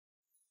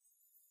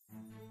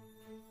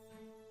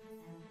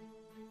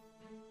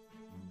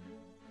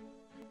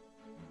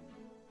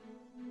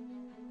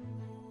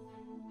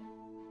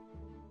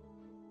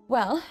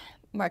Well,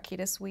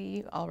 Marketus,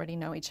 we already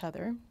know each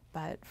other,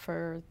 but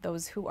for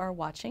those who are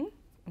watching,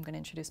 I'm going to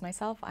introduce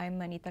myself. I'm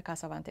Anita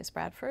Casavantes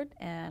Bradford,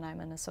 and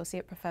I'm an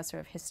associate professor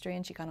of history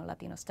and Chicano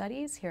Latino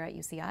studies here at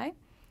UCI.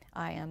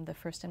 I am the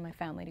first in my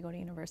family to go to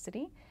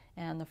university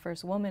and the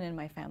first woman in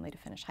my family to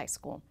finish high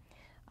school.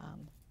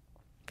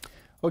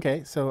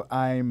 Okay, so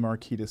I'm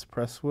Marketus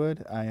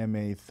Presswood. I am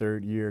a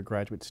third-year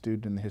graduate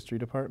student in the history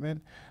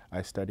department.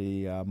 I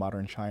study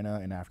modern China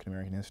and African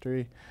American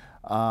history.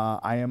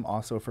 I am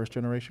also a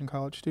first-generation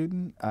college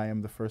student. I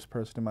am the first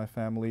person in my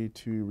family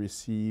to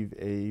receive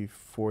a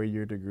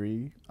four-year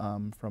degree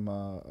from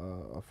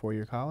a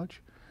four-year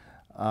college.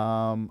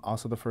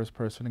 Also the first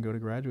person to go to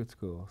graduate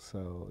school.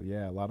 So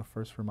yeah, a lot of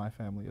firsts for my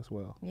family as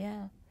well.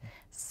 Yeah.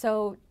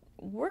 So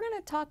we're going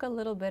to talk a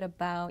little bit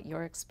about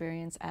your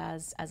experience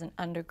as an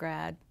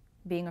undergrad,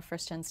 being a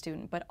first-gen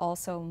student, but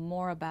also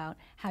more about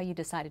how you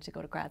decided to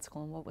go to grad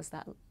school and what was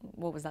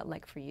that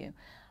like for you.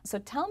 So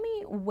tell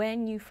me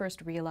when you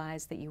first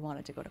realized that you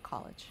wanted to go to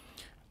college.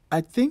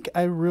 I think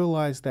I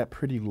realized that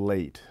pretty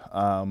late,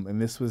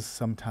 and this was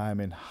sometime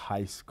in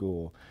high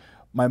school.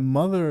 My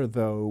mother,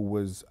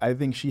 though, I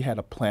think she had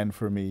a plan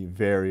for me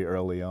very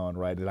early on,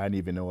 right, that I didn't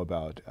even know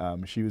about.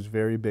 She was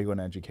very big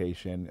on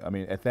education. I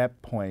mean, at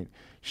that point,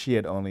 she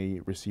had only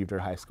received her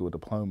high school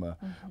diploma,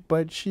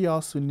 but she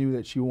also knew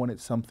that she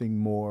wanted something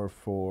more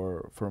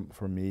for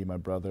me, my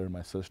brother, and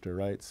my sister,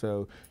 right?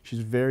 So she's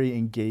very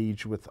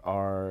engaged with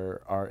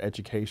our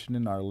education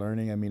and our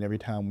learning. I mean, every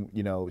time,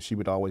 you know, she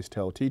would always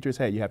tell teachers,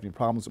 hey, you have any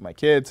problems with my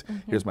kids,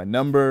 here's my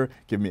number,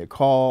 give me a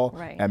call.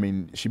 Right. I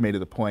mean, she made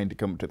it a point to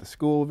come to the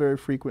school very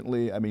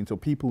frequently. I mean, so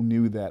people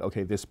knew that,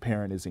 okay, this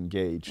parent is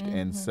engaged.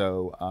 And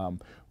so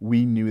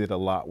we knew that a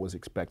lot was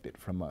expected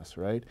from us,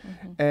 right?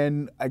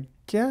 And I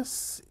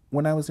guess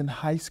when I was in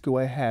high school,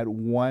 I had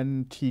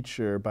one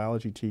teacher,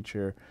 biology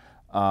teacher,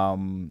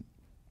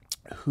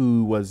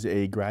 who was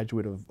a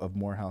graduate of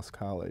Morehouse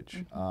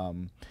College.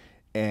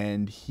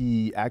 And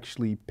he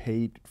actually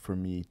paid for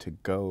me to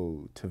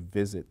go to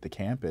visit the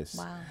campus.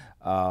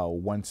 Wow.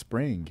 One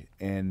spring.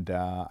 And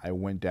I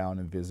went down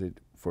and visit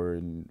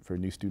for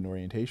new student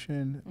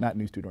orientation, not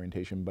new student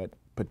orientation, but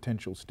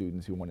potential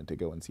students who wanted to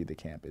go and see the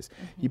campus.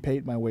 He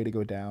paid my way to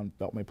go down,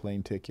 bought my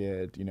plane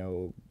ticket, you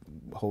know,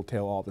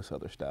 hotel, all this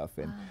other stuff,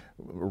 and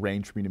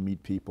arranged for me to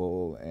meet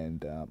people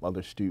and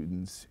other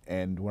students.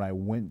 And when I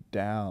went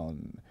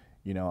down,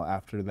 you know,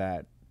 after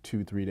that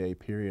 2-3 day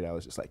period, I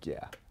was just like,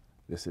 yeah,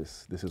 this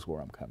is where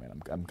I'm coming.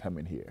 I'm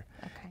coming here.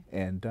 Okay.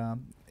 And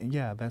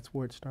yeah, that's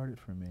where it started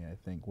for me, I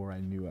think, where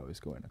I knew I was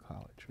going to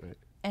college, right?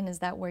 And is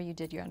that where you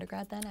did your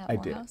undergrad then at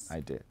Morehouse?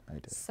 I did.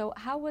 So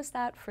how was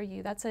that for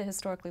you? That's a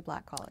historically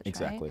black college,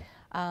 Exactly.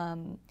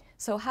 right?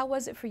 So how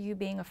was it for you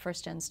being a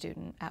first-gen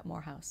student at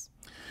Morehouse?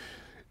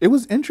 It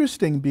was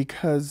interesting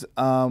because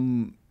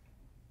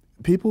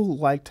people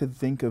like to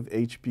think of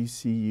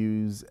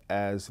HBCUs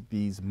as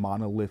these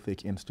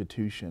monolithic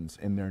institutions,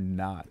 and they're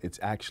not. It's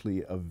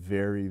actually a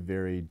very,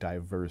 very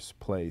diverse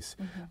place,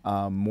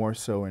 more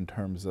so in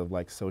terms of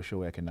like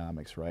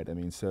socioeconomics, right? I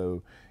mean,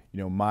 so, you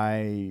know,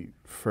 my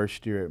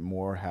first year at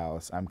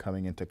Morehouse, I'm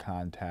coming into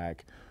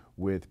contact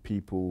with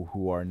people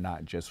who are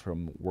not just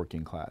from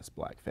working class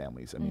black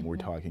families. I mean, we're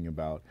talking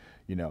about,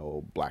 you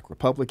know, black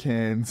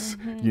Republicans,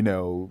 you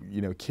know,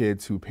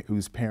 kids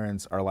whose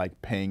parents are like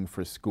paying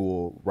for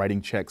school,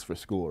 writing checks for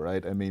school,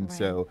 right? I mean,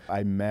 so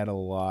I met a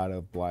lot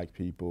of black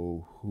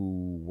people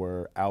who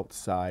were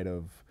outside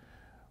of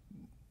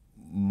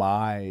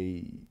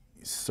my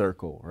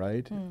circle,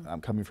 right?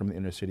 I'm coming from the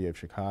inner city of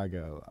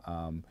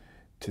Chicago.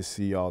 To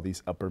see all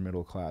these upper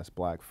middle class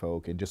black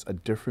folk and just a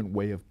different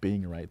way of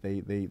being, right?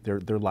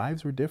 Their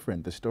lives were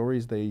different. The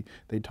stories they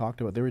talked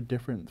about, they were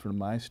different from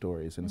my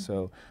stories. And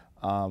so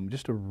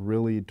just a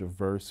really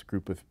diverse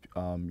group of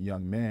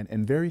young men,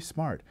 and very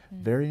smart,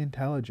 very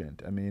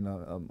intelligent. I mean,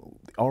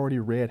 already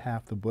read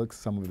half the books,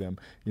 some of them,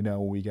 you know,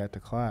 when we got to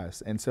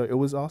class. And so it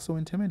was also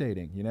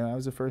intimidating. You know, I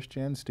was a first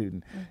gen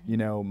student. You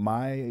know,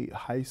 my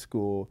high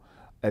school,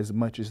 as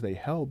much as they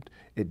helped,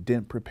 it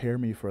didn't prepare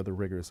me for the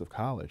rigors of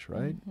college,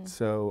 right?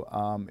 So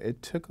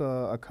it took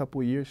a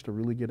couple of years to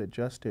really get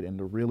adjusted and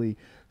to really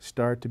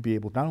start to be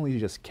able not only to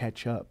just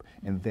catch up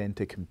and then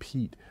to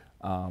compete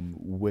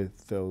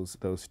with those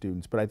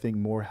students, but I think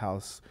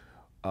Morehouse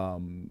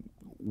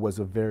was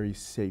a very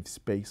safe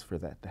space for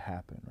that to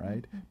happen,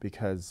 right?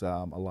 Because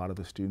a lot of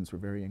the students were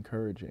very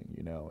encouraging,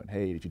 you know, and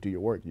hey, did you do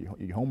your work,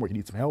 your homework, you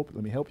need some help,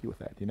 let me help you with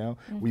that, you know?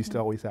 We used to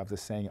always have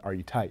this saying, are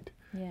you tight?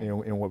 Yeah.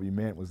 And what we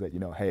meant was that, you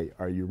know, hey,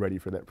 are you ready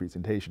for that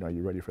presentation? Are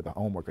you ready for the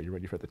homework? Are you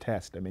ready for the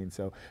test? I mean,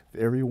 so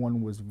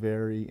everyone was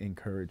very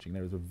encouraging.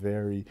 There was a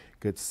very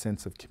good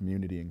sense of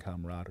community and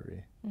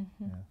camaraderie.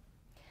 Yeah.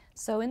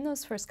 So in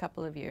those first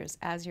couple of years,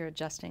 as you're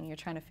adjusting, you're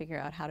trying to figure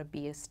out how to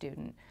be a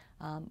student,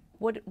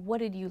 what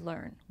did you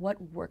learn?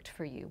 What worked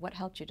for you? What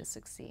helped you to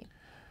succeed?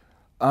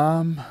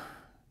 I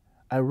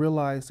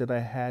realized that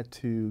I had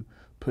to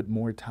put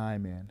more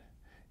time in.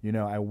 You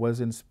know, I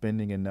wasn't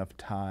spending enough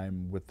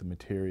time with the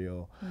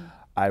material.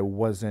 I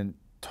wasn't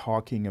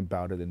talking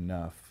about it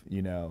enough,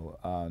 you know,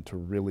 to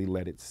really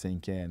let it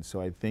sink in.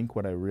 So I think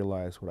what I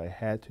realized what I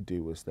had to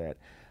do was that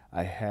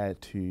I had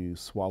to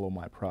swallow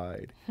my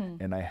pride,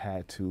 and I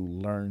had to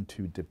learn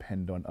to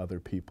depend on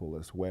other people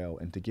as well,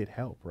 and to get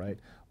help, right?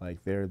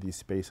 Like, there are these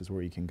spaces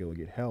where you can go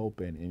get help,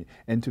 and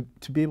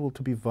to be able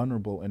to be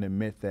vulnerable and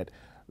admit that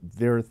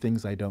there are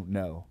things I don't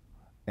know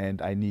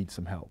and I need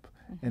some help.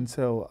 And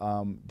so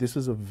this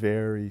was a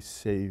very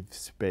safe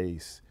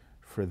space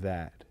for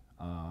that.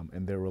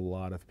 And there were a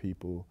lot of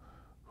people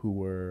who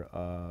were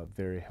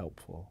very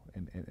helpful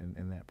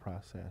in that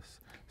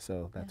process.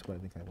 So that's what I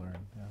think I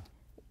learned. Yeah.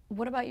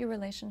 What about your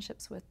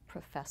relationships with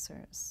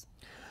professors?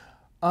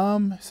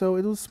 So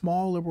it was a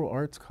small liberal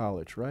arts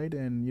college, right?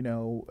 And, you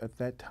know, at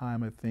that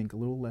time, I think a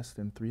little less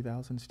than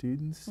 3,000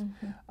 students.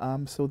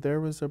 So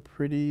there was a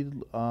pretty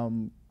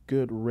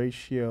good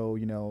ratio,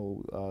 you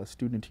know,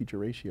 student-teacher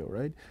ratio,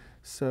 right?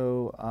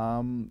 So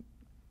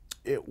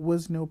it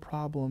was no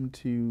problem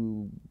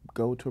to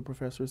go to a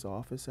professor's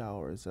office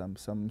hours.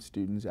 Some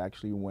students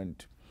actually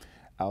went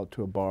out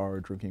to a bar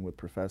drinking with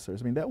professors.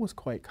 I mean, that was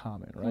quite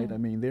common, right? I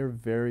mean, they're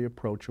very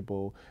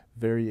approachable,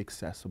 very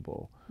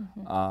accessible.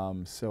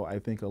 So I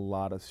think a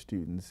lot of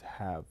students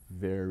have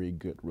very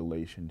good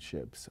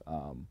relationships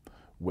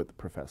with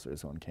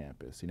professors on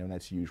campus. You know, and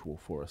that's usual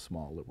for a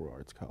small liberal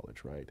arts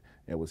college, right?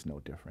 It was no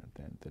different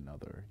than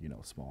other, you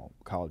know, small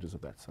colleges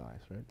of that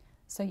size, right?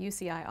 So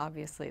UCI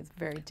obviously is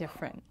very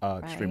different,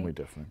 Extremely right?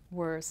 different.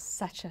 We're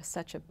such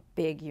a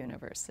big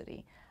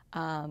university.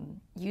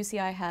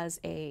 UCI has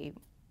a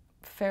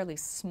fairly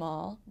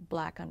small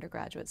Black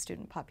undergraduate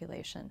student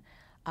population.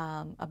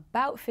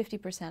 About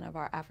 50% of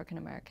our African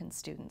American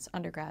students,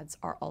 undergrads,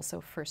 are also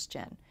first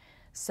gen.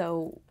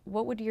 So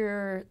what would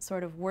your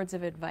sort of words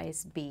of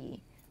advice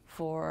be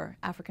for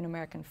African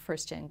American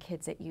first gen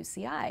kids at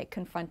UCI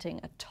confronting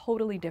a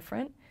totally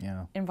different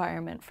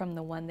environment from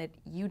the one that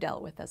you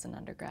dealt with as an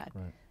undergrad?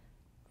 Right.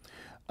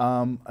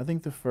 I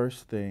think the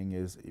first thing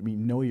is, I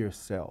mean, know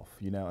yourself.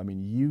 You know, I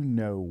mean, you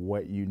know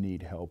what you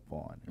need help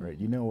on, right?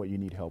 You know what you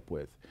need help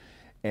with.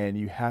 And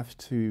you have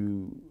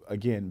to,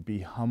 again, be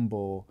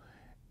humble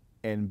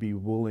and be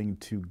willing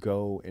to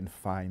go and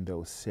find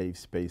those safe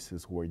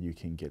spaces where you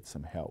can get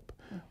some help.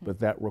 But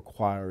that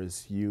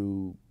requires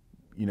you,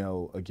 you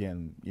know,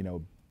 again, you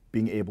know,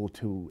 being able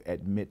to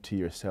admit to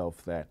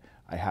yourself that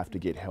I have to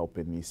get help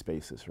in these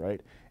spaces,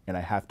 right? And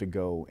I have to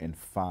go and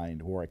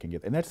find where I can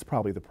get. And that's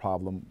probably the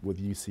problem with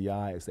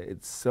UCI, is that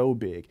it's so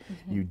big,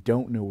 you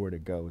don't know where to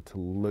go to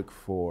look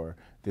for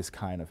this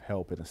kind of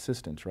help and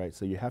assistance, right?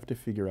 So you have to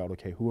figure out,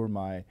 okay, who are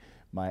my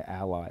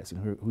allies,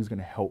 and who's going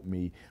to help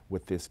me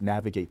with this,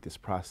 navigate this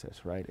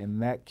process, right?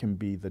 And that can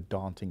be the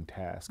daunting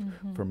task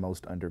for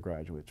most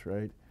undergraduates,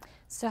 right?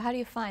 So how do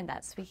you find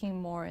that, speaking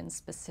more in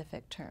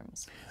specific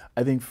terms?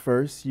 I think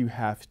first you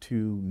have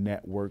to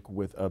network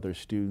with other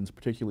students,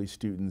 particularly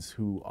students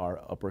who are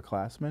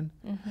upperclassmen.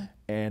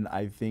 And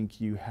I think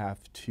you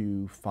have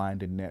to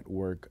find a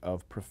network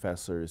of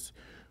professors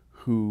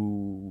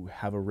who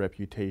have a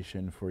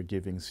reputation for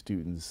giving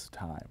students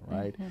time,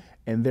 right?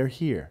 And they're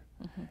here.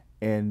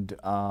 And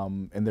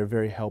they're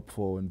very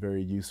helpful and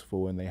very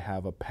useful, and they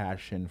have a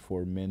passion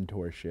for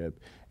mentorship.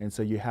 And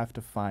so you have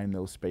to find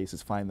those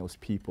spaces, find those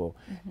people,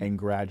 and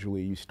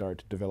gradually you start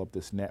to develop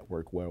this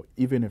network where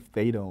even if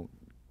they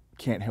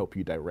can't help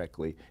you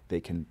directly, they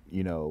can,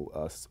 you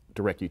know,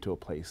 direct you to a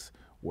place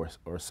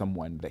or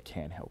someone that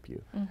can help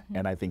you.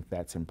 And I think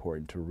that's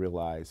important to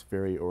realize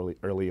very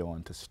early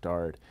on, to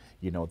start,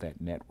 you know,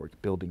 that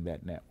network, building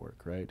that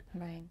network, right?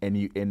 Right.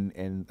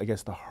 And I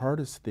guess the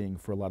hardest thing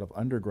for a lot of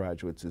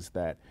undergraduates is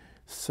that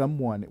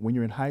someone, when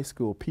you're in high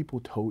school, people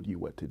told you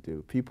what to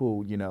do.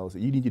 People, you know,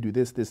 you need to do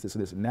this, this, this,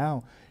 and this.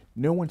 Now,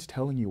 no one's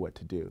telling you what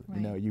to do. Right.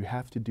 You know, you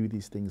have to do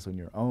these things on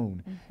your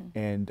own.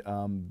 And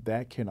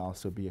that can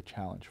also be a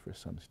challenge for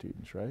some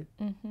students, right?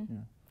 Yeah.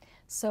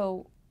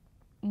 So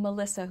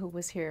Melissa, who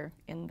was here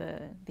in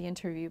the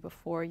interview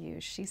before you,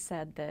 she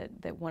said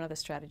that one of the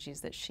strategies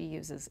that she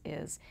uses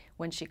is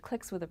when she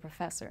clicks with a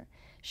professor,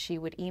 she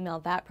would email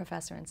that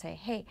professor and say,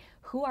 hey,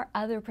 who are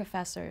other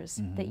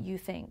professors that you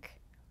think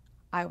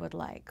I would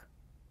like?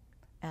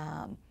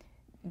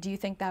 Do you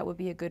think that would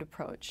be a good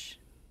approach?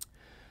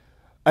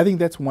 I think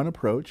that's one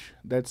approach.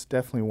 That's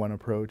definitely one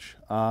approach.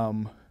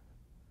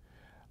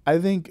 I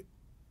think,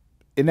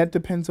 and that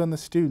depends on the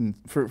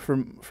student.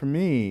 For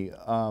me,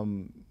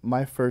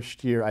 my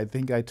first year, I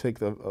think I took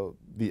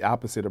the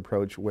opposite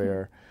approach,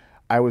 where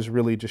I was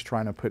really just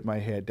trying to put my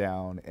head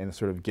down and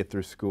sort of get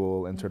through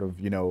school and sort of,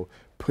 you know,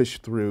 push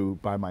through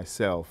by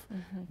myself.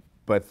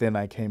 But then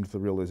I came to the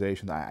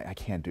realization that I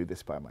can't do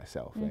this by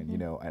myself, and you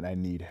know, and I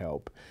need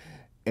help.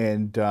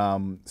 And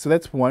so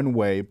that's one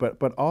way,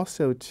 but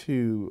also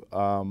too,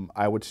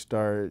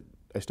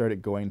 I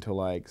started going to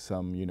like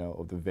some, you know,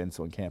 of the events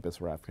on campus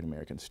for African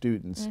American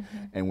students.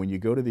 And when you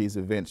go to these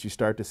events, you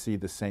start to see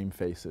the same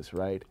faces,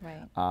 right?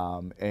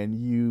 And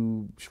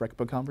you strike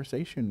up a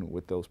conversation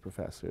with those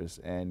professors,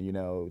 and, you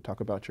know,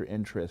 talk about your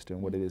interest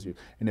and what it is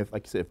and if,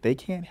 like I said, if they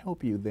can't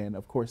help you, then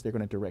of course they're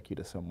going to direct you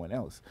to someone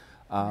else.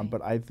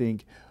 But I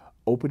think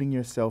opening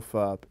yourself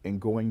up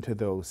and going to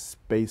those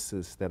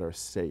spaces that are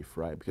safe,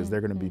 right? Because there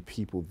are going to be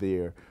people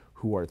there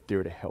who are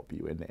there to help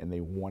you, and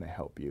they want to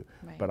help you.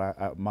 Right.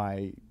 But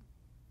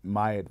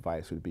my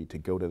advice would be to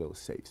go to those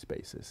safe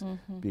spaces,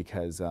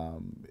 because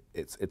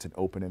it's an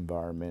open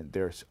environment.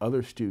 There's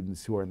other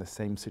students who are in the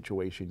same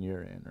situation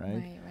you're in, right?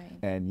 Right, right.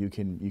 And you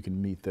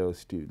can meet those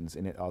students,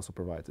 and it also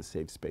provides a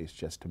safe space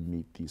just to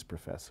meet these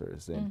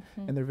professors, and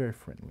they're very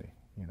friendly,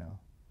 you know.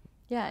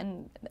 Yeah,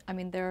 and I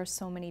mean, there are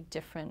so many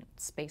different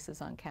spaces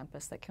on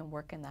campus that can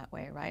work in that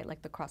way, right?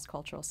 Like the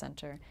Cross-Cultural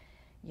Center,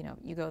 you know,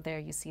 you go there,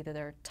 you see that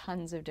there are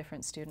tons of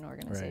different student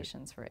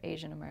organizations for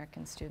Asian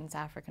American students,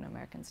 African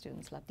American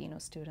students, Latino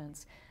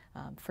students,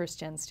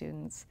 first-gen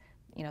students.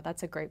 You know,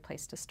 that's a great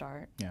place to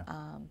start. Yeah.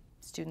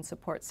 Student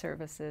support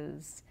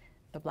services,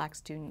 the Black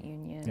Student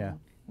Union, Yeah.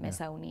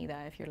 Mesa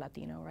Unida if you're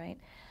Latino, right?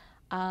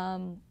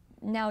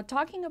 Now,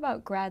 talking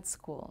about grad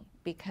school,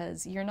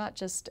 because you're not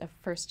just a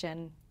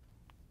first-gen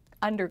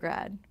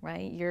undergrad,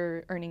 right?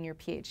 You're earning your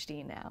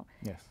PhD now.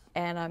 Yes.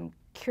 And I'm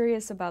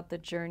curious about the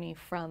journey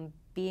from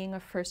being a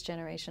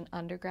first-generation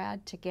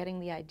undergrad to getting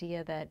the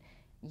idea that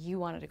you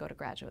wanted to go to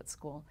graduate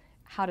school.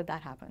 How did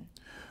that happen?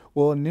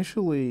 Well,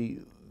 initially,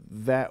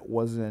 that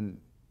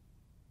wasn't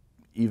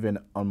even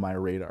on my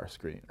radar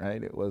screen,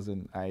 right? It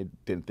wasn't, I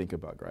didn't think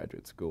about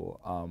graduate school.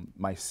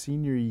 My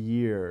senior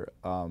year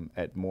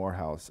at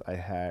Morehouse, I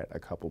had a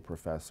couple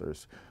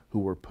professors who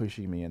were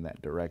pushing me in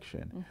that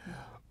direction.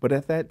 But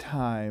at that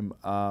time,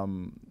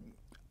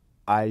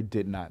 I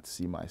did not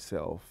see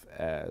myself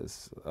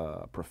as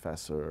a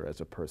professor,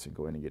 as a person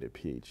going to get a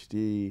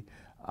PhD.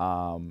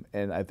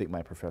 And I think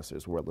my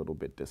professors were a little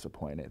bit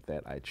disappointed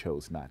that I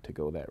chose not to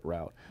go that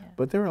route. Yeah.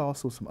 But there were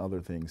also some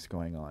other things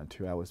going on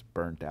too. I was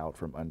burnt out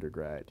from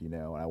undergrad, you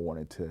know, and I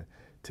wanted to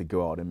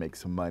go out and make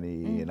some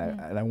money, and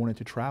I wanted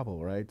to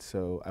travel, right?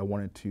 So I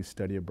wanted to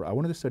study abroad. I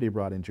wanted to study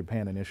abroad in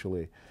Japan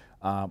initially.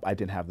 I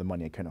didn't have the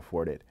money, I couldn't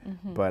afford it,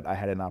 but I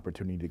had an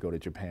opportunity to go to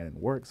Japan and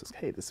work, so I was,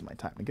 hey, this is my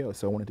time to go.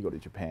 So I wanted to go to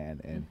Japan,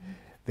 and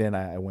then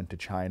I went to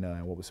China,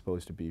 and what was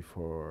supposed to be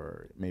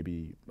for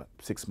maybe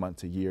 6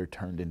 months, a year,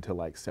 turned into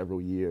like several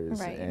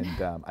years, right. And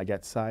I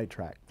got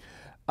sidetracked.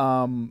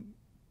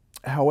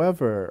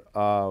 However,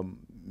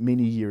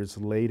 many years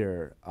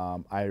later,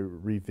 I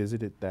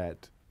revisited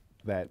that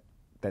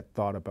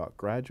thought about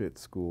graduate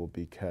school,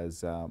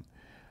 because I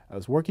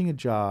was working a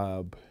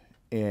job,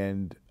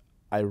 and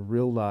I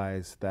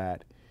realized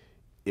that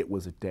it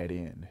was a dead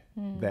end,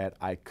 that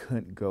I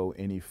couldn't go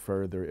any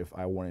further if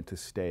I wanted to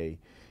stay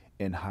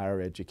in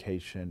higher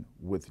education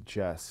with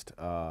just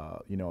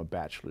you know, a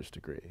bachelor's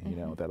degree, you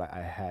know, that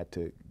I had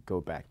to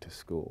go back to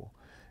school.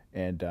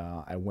 And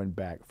I went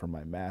back for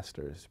my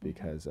master's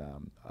because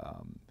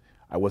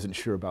I wasn't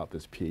sure about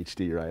this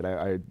PhD,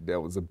 right? That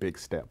was a big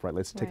step, right?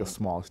 Let's take a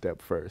small step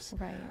first.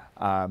 Right.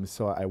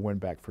 So I went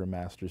back for a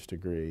master's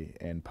degree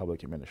in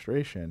public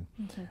administration.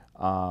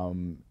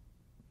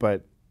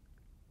 But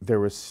there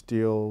was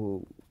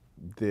still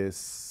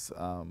this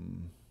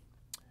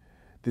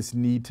this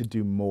need to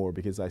do more,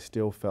 because I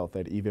still felt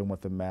that even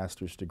with a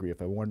master's degree,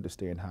 if I wanted to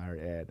stay in higher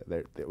ed,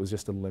 there was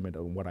just a limit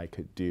on what I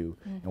could do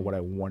and what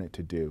I wanted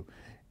to do.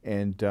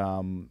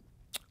 And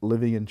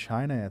living in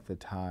China at the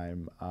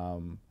time,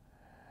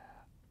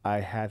 I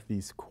had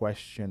these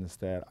questions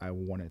that I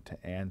wanted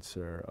to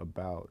answer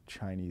about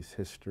Chinese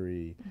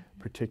history,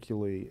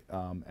 particularly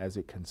as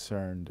it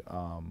concerned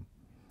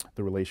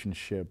the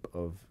relationship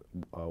of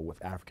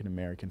with African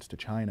Americans to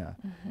China.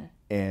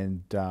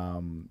 And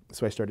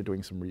so I started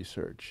doing some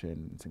research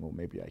and saying, well,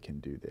 maybe I can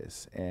do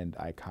this. And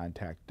I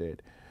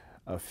contacted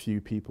a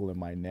few people in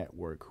my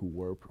network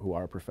who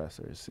are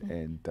professors,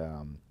 and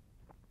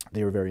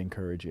they were very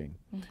encouraging.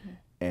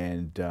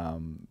 And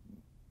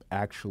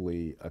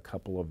actually, a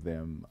couple of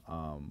them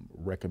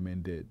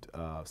recommended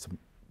some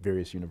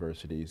various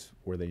universities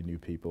where they knew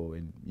people,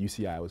 and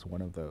UCI was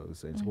one of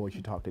those. And so, well, you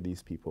should talk to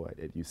these people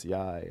at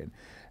UCI,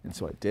 and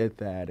so I did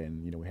that,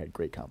 and you know, we had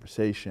great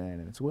conversation,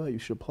 and it's, well, you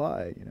should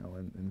apply, you know,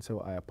 and so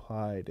I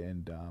applied,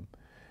 and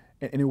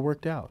it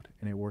worked out,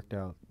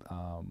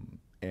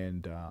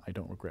 and I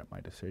don't regret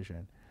my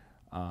decision.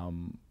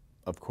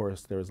 Of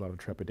course, there was a lot of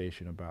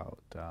trepidation about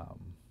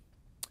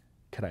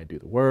could I do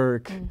the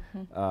work?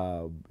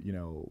 You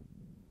know,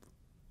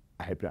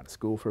 I had been out of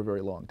school for a very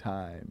long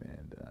time,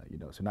 and you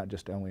know, so not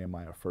just only am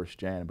I a first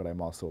gen, but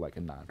I'm also like a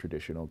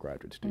non-traditional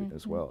graduate student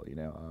as well. You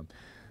know,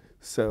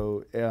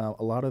 so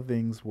a lot of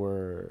things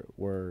were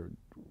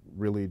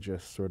really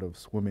just sort of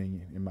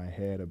swimming in my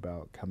head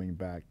about coming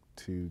back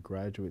to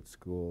graduate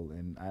school,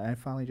 and I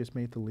finally just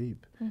made the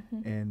leap,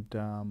 and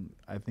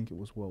I think it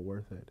was well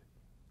worth it,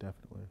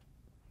 definitely.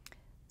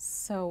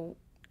 So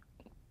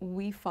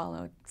we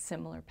followed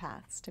similar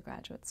paths to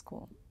graduate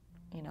school.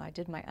 You know, I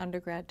did my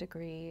undergrad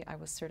degree, I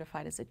was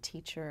certified as a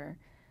teacher,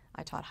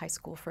 I taught high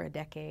school for a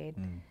decade,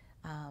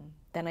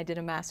 then I did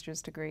a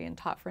master's degree and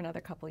taught for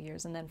another couple of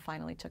years, and then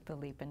finally took the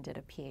leap and did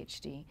a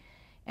PhD.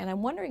 And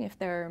I'm wondering if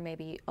there are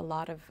maybe a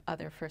lot of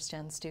other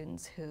first-gen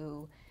students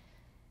who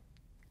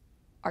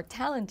are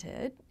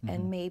talented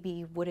and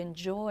maybe would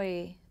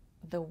enjoy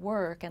the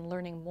work and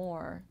learning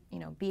more,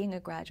 being a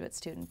graduate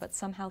student, but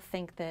somehow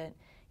think that,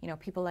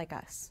 people like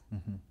us,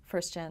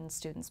 first-gen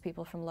students,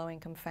 people from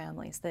low-income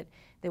families, that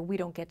we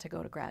don't get to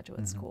go to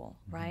graduate school,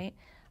 right?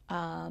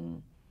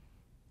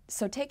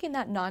 So taking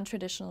that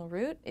non-traditional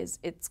route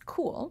it's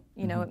cool.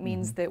 It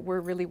means that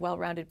we're really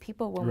well-rounded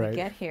people when we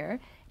get here,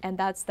 and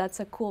that's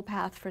a cool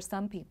path for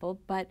some people.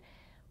 But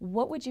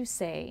what would you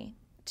say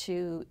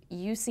to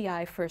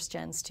UCI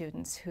first-gen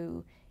students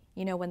who,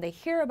 when they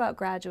hear about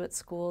graduate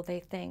school,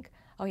 they think,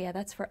 oh yeah,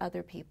 that's for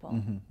other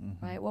people,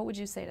 right? What would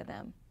you say to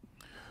them?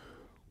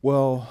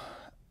 Well,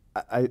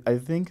 I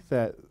think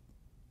that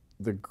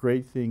the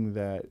great thing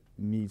that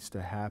needs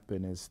to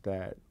happen is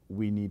that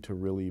we need to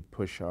really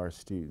push our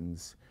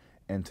students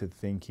into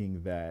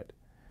thinking that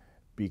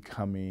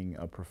becoming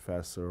a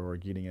professor or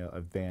getting an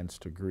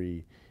advanced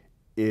degree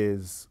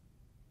is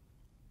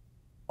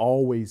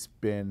always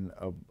been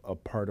a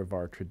part of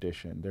our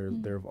tradition.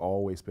 There have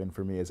always been,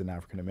 for me as an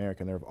African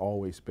American, there have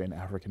always been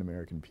African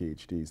American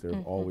PhDs. There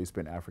have always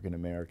been African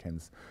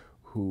Americans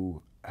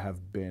who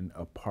have been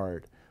a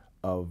part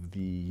of the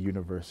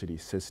university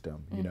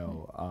system,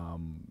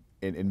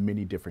 in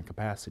many different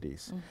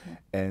capacities.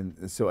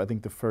 And so I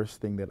think the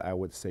first thing that I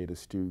would say to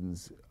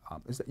students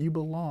is that you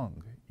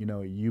belong.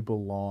 You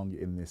belong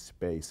in this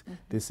space.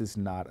 This is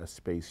not a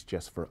space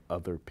just for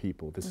other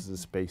people. This is a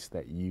space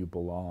that you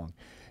belong.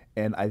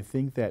 And I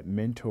think that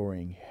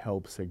mentoring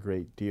helps a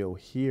great deal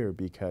here,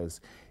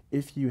 because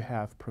if you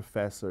have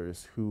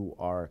professors who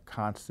are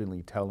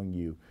constantly telling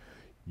you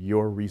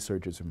your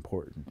research is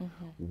important,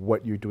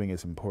 what you're doing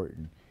is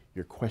important,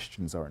 your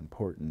questions are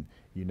important,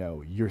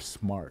 you're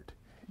smart,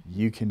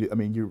 you can do,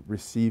 you're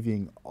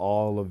receiving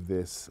all of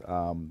this,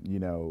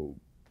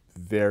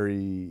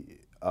 very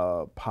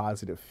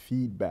positive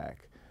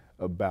feedback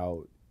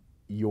about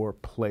your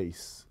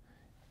place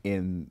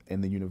in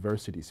the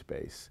university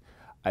space.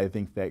 I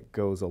think that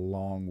goes a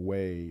long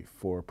way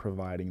for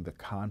providing the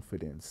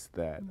confidence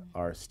that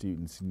our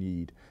students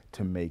need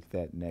to make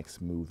that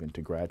next move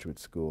into graduate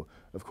school.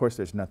 Of course,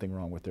 there's nothing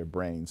wrong with their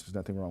brains. There's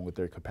nothing wrong with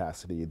their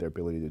capacity, their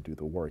ability to do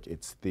the work.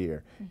 It's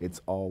there.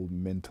 It's all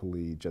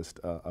mentally just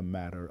a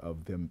matter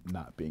of them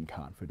not being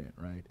confident,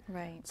 right?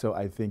 Right. So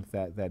I think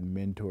that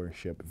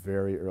mentorship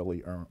very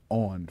early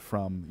on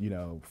from,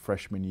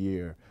 freshman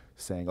year,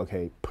 saying,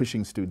 okay,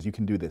 pushing students, you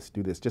can do this,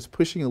 just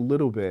pushing a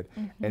little bit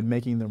and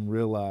making them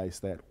realize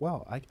that,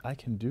 wow, I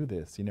can do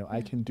this,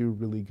 I can do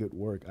really good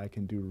work, I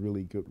can do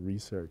really good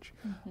research.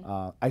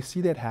 I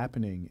see that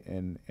happening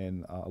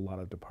in a lot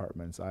of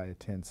departments. I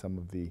attend some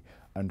of the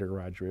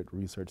undergraduate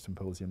research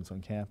symposiums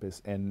on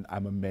campus, and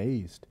I'm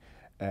amazed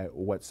at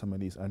what some of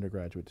these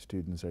undergraduate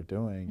students are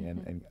doing,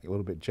 and a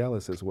little bit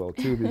jealous as well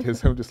too,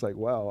 because I'm just like,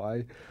 wow,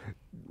 I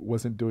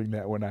wasn't doing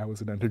that when I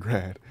was an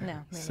undergrad. No,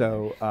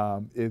 so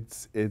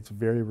it's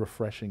very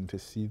refreshing to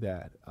see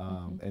that,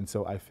 and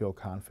so I feel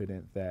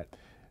confident that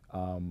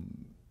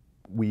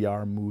we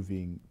are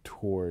moving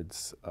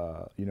towards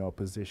a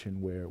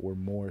position where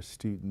more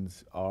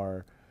students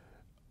are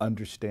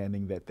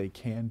understanding that they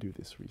can do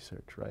this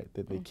research, right?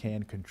 That they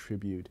can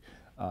contribute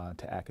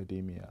to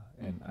academia,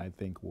 and I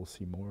think we'll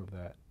see more of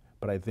that.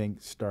 But I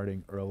think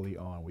starting early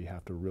on, we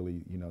have to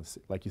really,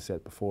 like you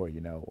said before,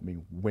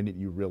 when did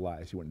you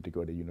realize you wanted to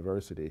go to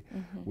university?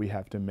 We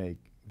have to make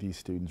these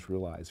students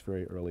realize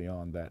very early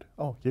on that,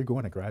 oh, you're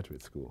going to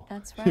graduate school.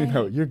 That's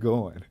right. You're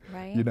going.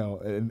 Right.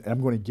 And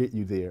I'm going to get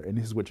you there, and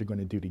this is what you're going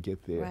to do to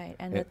get there. Right,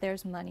 and that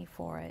there's money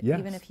for it. Yes.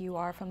 Even if you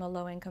are from a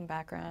low-income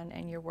background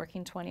and you're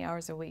working 20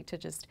 hours a week to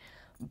just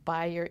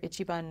buy your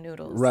Ichiban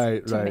noodles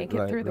to make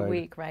it through the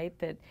week, right?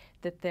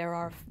 That there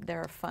are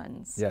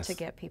funds to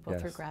get people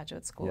through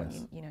graduate school.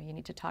 And you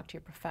need to talk to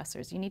your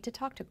professors. You need to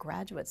talk to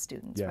graduate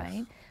students,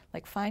 right?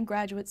 Like find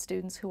graduate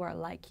students who are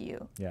like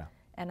you.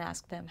 And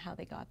ask them how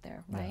they got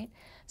there, right?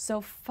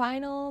 So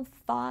final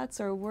thoughts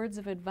or words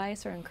of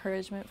advice or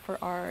encouragement for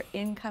our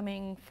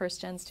incoming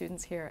first-gen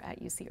students here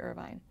at UC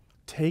Irvine.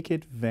 Take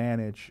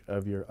advantage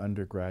of your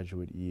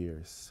undergraduate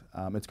years.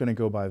 It's going to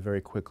go by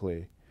very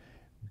quickly,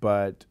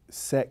 but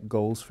set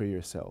goals for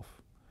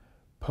yourself.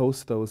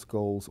 Post those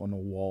goals on a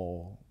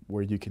wall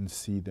where you can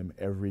see them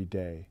every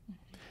day.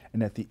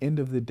 And at the end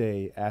of the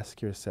day,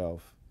 ask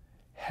yourself,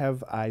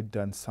 have I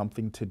done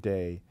something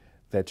today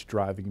that's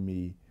driving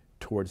me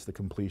towards the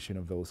completion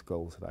of those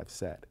goals that I've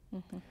set?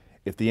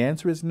 If the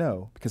answer is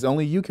no, because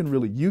only you can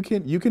really, you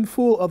can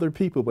fool other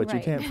people, but you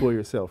can't fool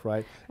yourself,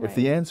 right? If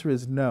the answer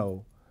is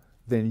no,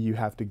 then you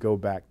have to go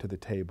back to the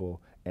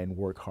table and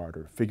work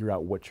harder, figure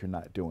out what you're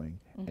not doing,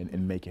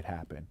 and make it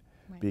happen.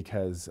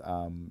 Because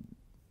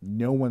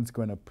no one's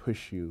going to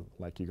push you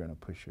like you're going to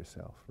push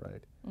yourself,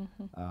 right?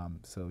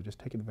 So just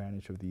take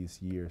advantage of these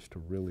years to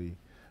really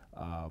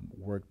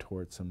work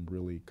towards some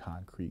really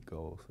concrete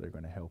goals that are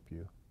going to help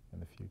you in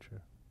the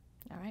future.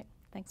 All right.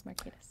 Thanks,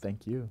 Marketus.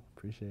 Thank you.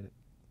 Appreciate it.